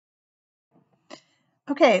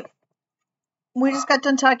Okay, we just got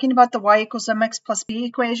done talking about the y equals mx plus b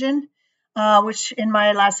equation, which in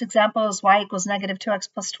my last example is y equals negative 2x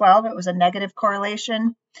plus 12. It was a negative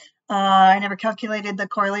correlation. I never calculated the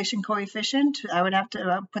correlation coefficient. I would have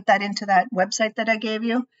to put that into that website that I gave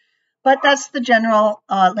you. But that's the general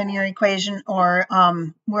linear equation, or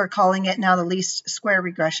we're calling it now the least square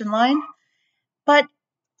regression line. But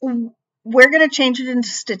we're going to change it into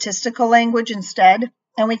statistical language instead,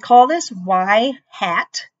 and we call this y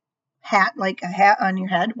hat. Hat, like a hat on your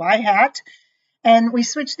head, y hat. And we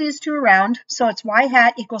switch these two around. So it's y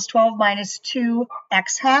hat equals 12 minus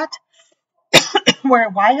 2x hat, where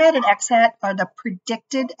y hat and x hat are the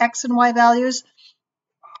predicted x and y values.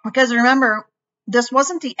 Because remember, this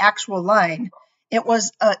wasn't the actual line. It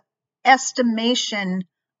was an estimation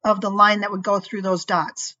of the line that would go through those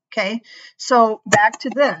dots. Okay, so back to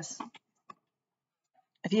this.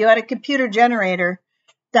 If you had a computer generator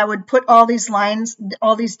that would put all these lines,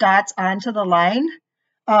 all these dots onto the line,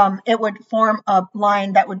 it would form a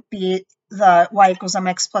line that would be the y equals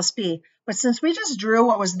mx plus b. But since we just drew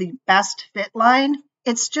what was the best fit line,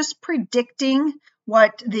 it's just predicting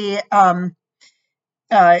what the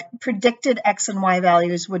predicted x and y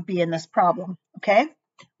values would be in this problem, okay?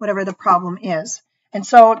 Whatever the problem is. And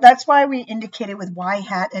so that's why we indicate it with y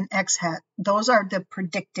hat and x hat. Those are the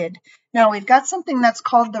predicted. Now we've got something that's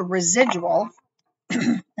called the residual.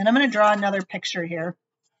 And I'm going to draw another picture here.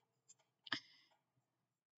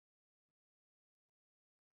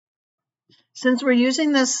 Since we're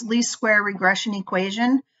using this least square regression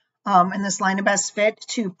equation and this line of best fit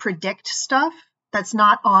to predict stuff that's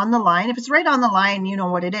not on the line, if it's right on the line, you know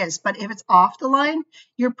what it is. But if it's off the line,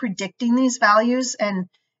 you're predicting these values and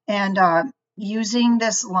using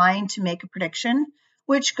this line to make a prediction,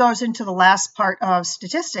 which goes into the last part of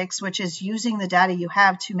statistics, which is using the data you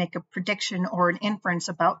have to make a prediction or an inference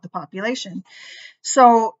about the population.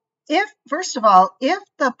 So if, first of all, if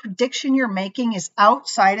the prediction you're making is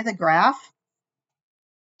outside of the graph,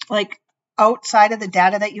 like outside of the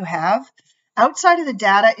data that you have, outside of the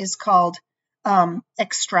data is called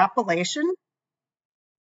extrapolation,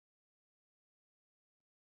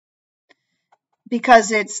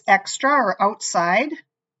 because it's extra or outside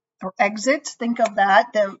or exit. Think of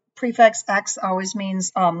that. The prefix X always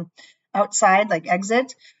means outside, like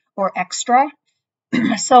exit or extra.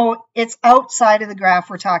 So it's outside of the graph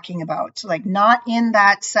we're talking about. So like not in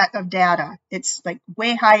that set of data. It's like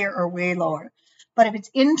way higher or way lower. But if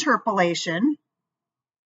it's interpolation,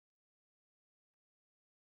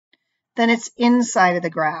 then it's inside of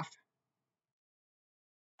the graph.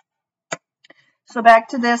 So back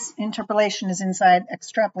to this, interpolation is inside,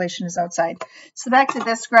 extrapolation is outside. So back to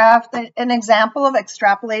this graph, an example of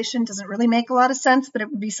extrapolation doesn't really make a lot of sense, but it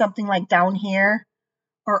would be something like down here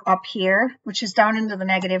or up here, which is down into the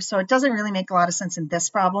negative. So it doesn't really make a lot of sense in this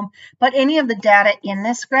problem, but any of the data in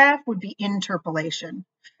this graph would be interpolation.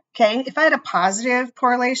 Okay, if I had a positive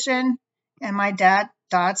correlation and my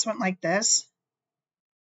dots went like this,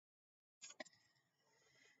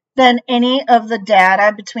 then any of the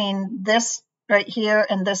data between this right here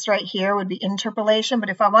and this right here would be interpolation. But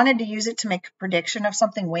if I wanted to use it to make a prediction of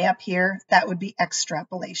something way up here, that would be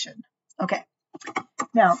extrapolation. Okay,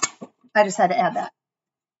 now I just had to add that.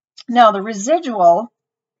 Now the residual,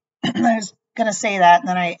 I was going to say that and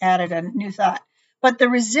then I added a new thought. But the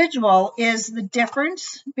residual is the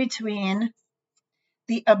difference between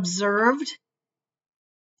the observed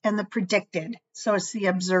and the predicted. So it's the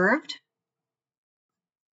observed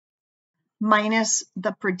minus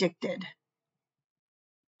the predicted.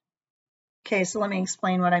 Okay, so let me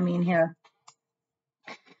explain what I mean here.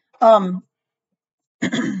 And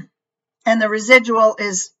the residual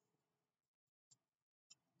is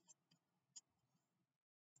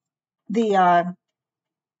the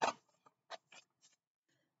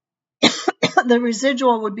the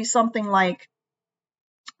residual would be something like,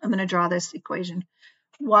 I'm going to draw this equation.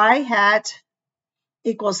 Y hat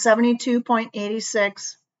equals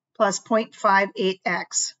 72.86 plus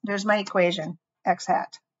 0.58x. There's my equation, x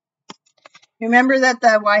hat. Remember that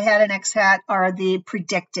the y hat and x hat are the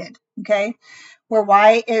predicted, okay? Where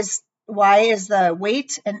y is the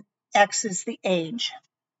weight and x is the age.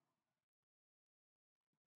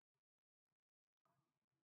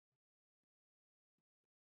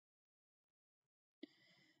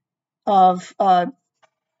 Of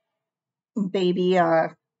baby, I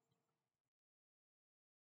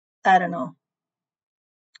don't know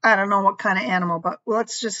what kind of animal, but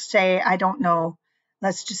let's just say, I don't know,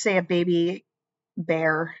 let's just say a baby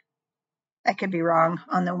bear. I could be wrong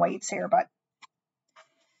on the weights here, but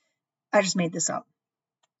I just made this up,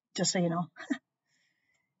 just so you know.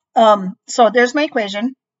 So there's my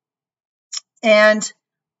equation. And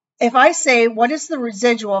if I say, what is the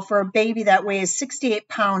residual for a baby that weighs 68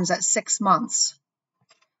 pounds at 6 months?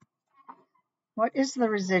 What is the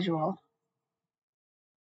residual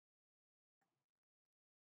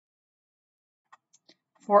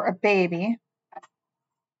for a baby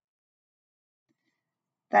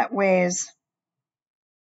that weighs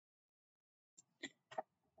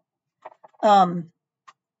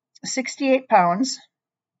 68 pounds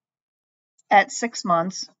at 6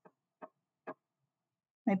 months?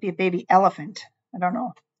 Might be a baby elephant. I don't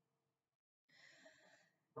know.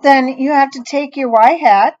 Then you have to take your y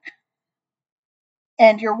hat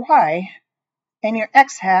and your y and your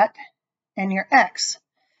x hat and your x,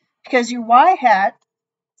 because your y hat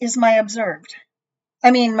is my observed.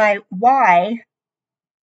 My y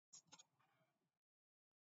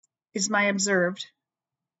is my observed.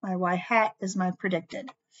 My y hat is my predicted.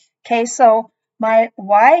 Okay, so my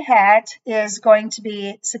y hat is going to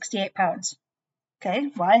be 68 pounds.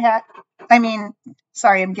 Okay, y hat,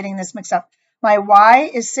 sorry, I'm getting this mixed up. My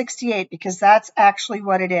y is 68 because that's actually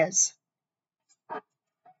what it is.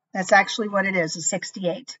 That's actually what it is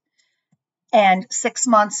 68. And 6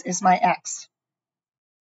 months is my x.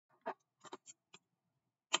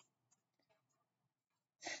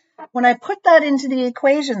 When I put that into the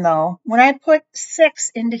equation, though, when I put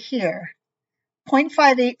 6 into here,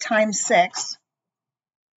 0.58 times 6,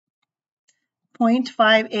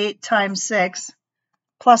 0.58 times 6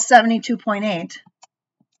 plus 72.8,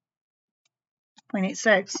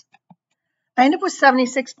 0.86, I end up with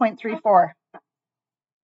 76.34.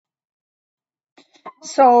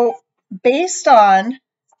 So based on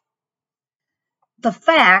the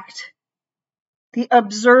fact, the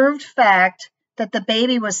observed fact that the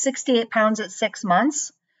baby was 68 pounds at 6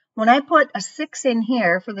 months, when I put a 6 in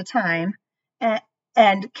here for the time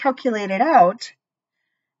and calculate it out,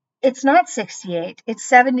 it's not 68, it's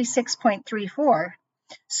 76.34.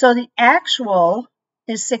 So the actual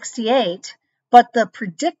is 68, but the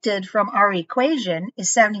predicted from our equation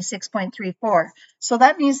is 76.34. So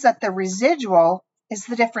that means that the residual is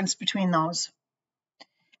the difference between those.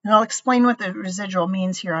 And I'll explain what the residual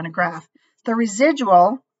means here on a graph. The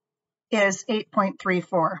residual is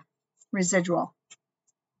 8.34, residual.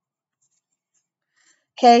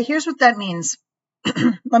 Okay, here's what that means.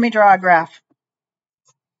 Let me draw a graph.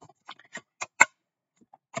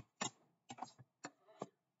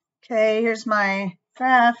 Okay, here's my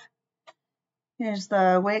graph. Here's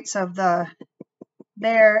the weights of the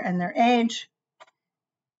bear and their age.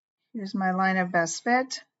 Here's my line of best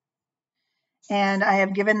fit. And I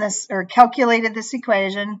have given this, or calculated this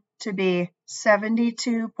equation to be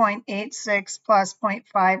 72.86 plus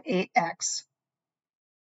 0.58x.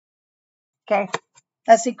 Okay,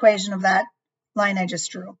 that's the equation of that line I just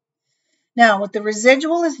drew. Now, what the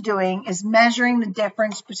residual is doing is measuring the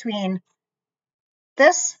difference between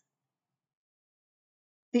this,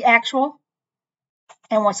 the actual,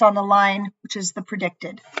 and what's on the line, which is the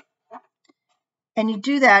predicted. And you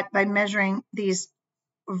do that by measuring these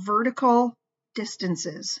vertical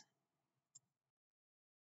distances.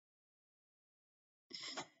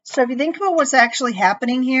 So if you think about what's actually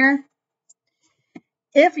happening here,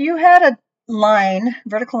 if you had a line,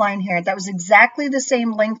 vertical line here, that was exactly the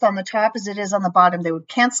same length on the top as it is on the bottom, they would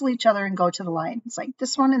cancel each other and go to the line. It's like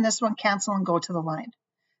this one and this one cancel and go to the line.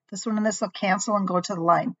 This one and this will cancel and go to the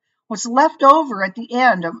line. What's left over at the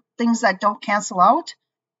end of things that don't cancel out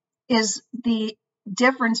is the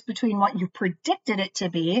difference between what you predicted it to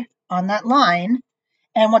be on that line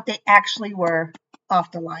and what they actually were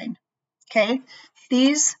off the line. Okay,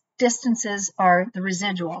 these distances are the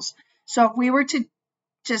residuals. So if we were to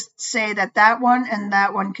just say that that one and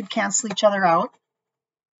that one could cancel each other out,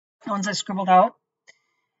 the ones I scribbled out,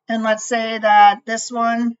 and let's say that this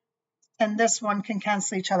one and this one can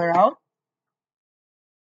cancel each other out,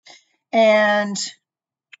 and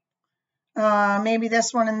maybe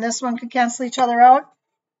this one and this one could cancel each other out,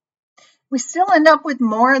 we still end up with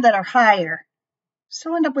more that are higher.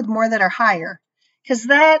 Because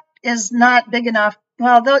that is not big enough.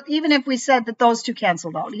 Well, even if we said that those two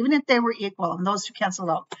canceled out, even if they were equal and those two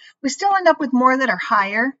canceled out, we still end up with more that are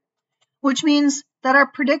higher, which means that our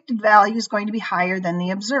predicted value is going to be higher than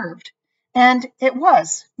the observed. And it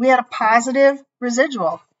was. We had a positive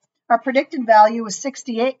residual. Our predicted value was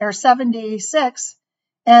 68 or 76,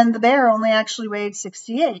 and the bear only actually weighed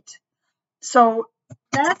 68. So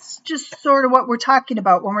that's just sort of what we're talking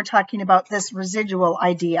about when we're talking about this residual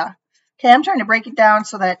idea. Okay, I'm trying to break it down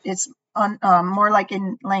so that it's more like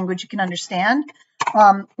in language you can understand.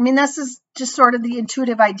 This is just sort of the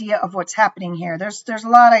intuitive idea of what's happening here. There's a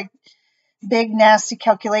lot of big nasty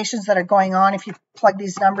calculations that are going on if you plug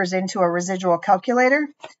these numbers into a residual calculator,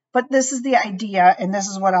 but this is the idea, and this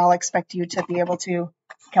is what I'll expect you to be able to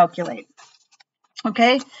calculate.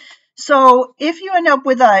 Okay, so if you end up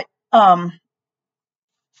with a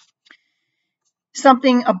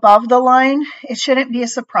something above the line, it shouldn't be a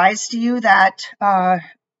surprise to you that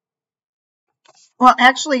well,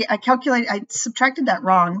 actually, I subtracted that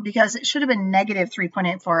wrong because it should have been negative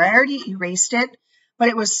 3.84. I already erased it, but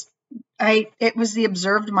it was the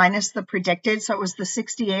observed minus the predicted, so it was the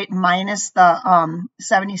 68 minus the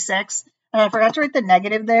 76, and I forgot to write the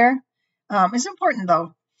negative there. It's important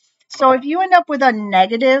though. So if you end up with a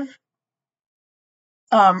negative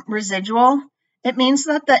residual, it means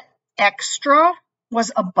that the extra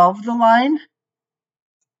was above the line,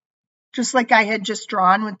 just like I had just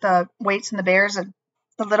drawn with the weights and the bears, and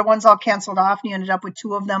the little ones all canceled off, and you ended up with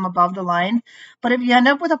 2 of them above the line. But if you end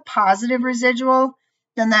up with a positive residual,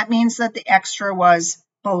 then that means that the extra was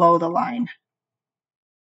below the line.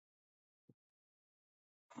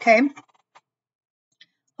 Okay?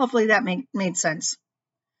 Hopefully that made sense.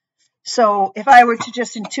 So if I were to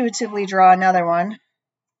just intuitively draw another one,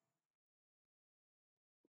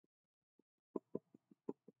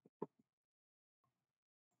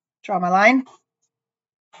 draw my line,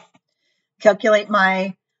 calculate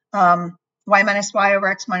my y minus y over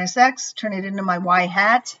x minus x, turn it into my y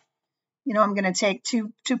hat. You know, I'm going to take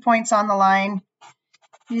two points on the line,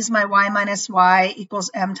 use my y minus y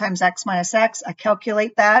equals m times x minus x. I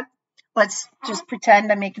calculate that. Let's just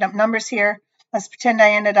pretend I'm making up numbers here. Let's pretend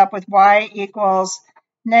I ended up with y equals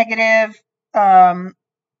negative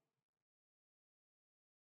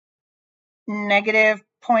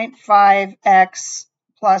 0.5x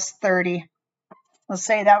plus 30. Let's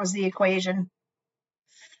say that was the equation.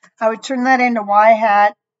 I would turn that into y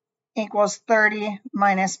hat equals 30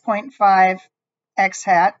 minus 0.5 x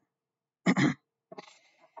hat.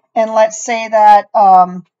 And let's say that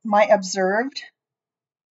my observed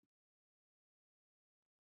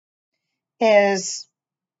is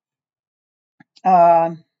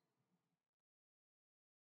let's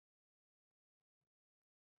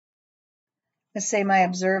say my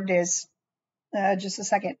observed is just a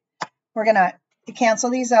second. We're going to cancel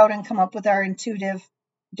these out and come up with our intuitive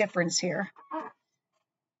difference here.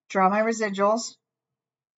 Draw my residuals.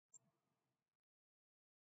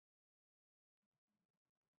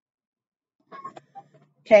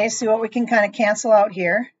 Okay, see what we can kind of cancel out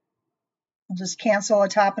here. We'll just cancel a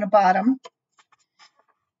top and a bottom.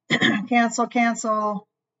 Cancel, cancel,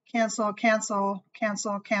 cancel, cancel,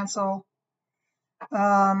 cancel, cancel.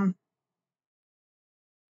 I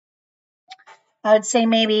would say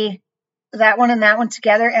maybe that one and that one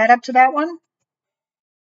together add up to that one.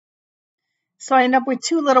 So I end up with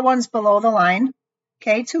 2 little ones below the line.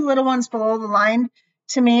 Okay, 2 little ones below the line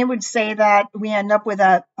to me would say that we end up with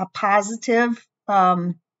a positive,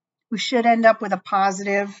 we should end up with a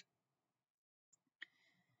positive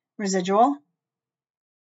residual.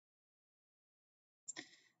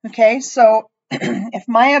 Okay, so if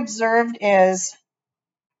my observed is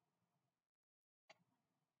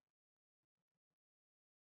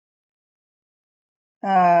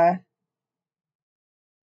uh,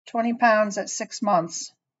 20 pounds at 6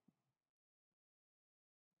 months,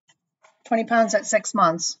 20 pounds at 6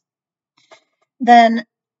 months, then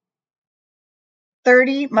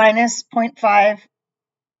 30 minus 0.5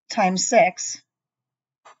 times 6,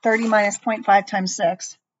 30 minus 0.5 times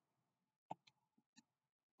 6,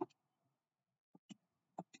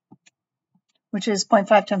 which is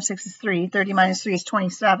 0.5 times 6 is 3, 30 minus 3 is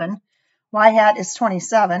 27, y hat is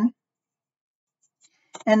 27,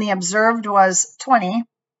 and the observed was 20,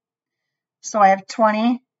 so I have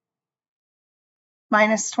 20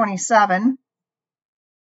 minus 27,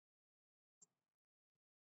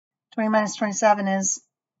 20 minus 27 is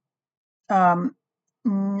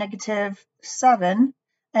negative 7.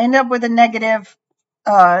 I end up with a negative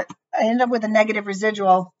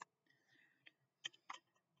residual.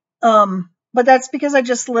 But that's because I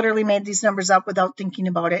just literally made these numbers up without thinking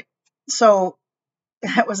about it. So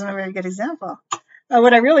that wasn't a very good example.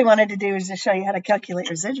 What I really wanted to do is to show you how to calculate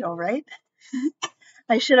residual, right?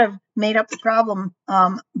 I should have made up the problem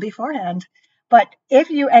beforehand. But if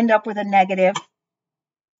you end up with a negative,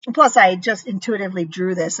 plus I just intuitively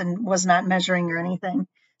drew this and was not measuring or anything.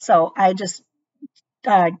 So I just,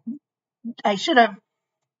 I should have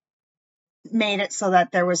made it so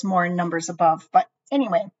that there was more numbers above. But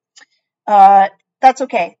anyway, that's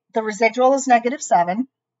okay. The residual is negative 7.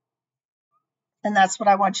 And that's what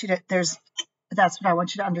I want you to, that's what I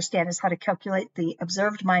want you to understand, is how to calculate the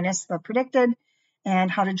observed minus the predicted and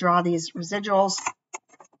how to draw these residuals.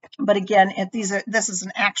 But again, this is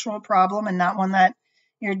an actual problem and not one that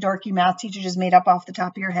your dorky math teacher just made up off the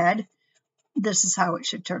top of your head. This is how it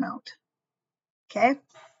should turn out. Okay.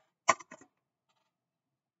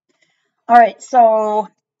 All right, so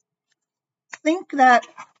I think that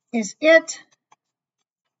is it.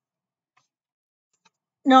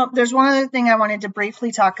 No, there's one other thing I wanted to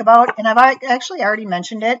briefly talk about, and I've actually already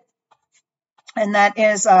mentioned it, and that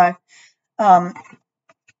is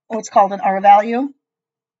what's called an R value.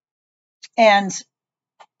 And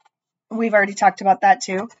we've already talked about that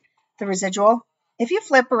too, the residual. If you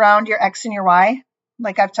flip around your X and your Y,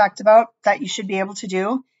 like I've talked about, that you should be able to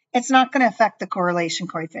do, it's not going to affect the correlation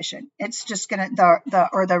coefficient. It's just going to,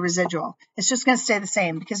 the residual. It's just going to stay the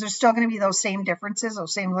same because there's still going to be those same differences,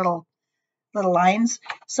 those same little lines.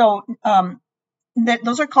 So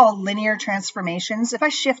those are called linear transformations. If I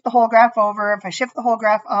shift the whole graph over, if I shift the whole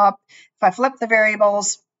graph up, if I flip the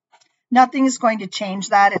variables, nothing is going to change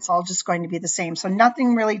that. It's all just going to be the same. So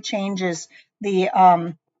nothing really changes the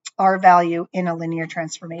R value in a linear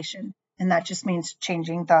transformation. And that just means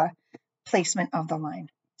changing the placement of the line.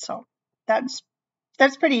 So that's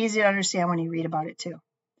pretty easy to understand when you read about it too.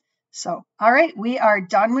 So, all right, we are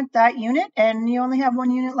done with that unit, and you only have one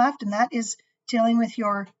unit left, and that is dealing with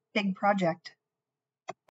your big project.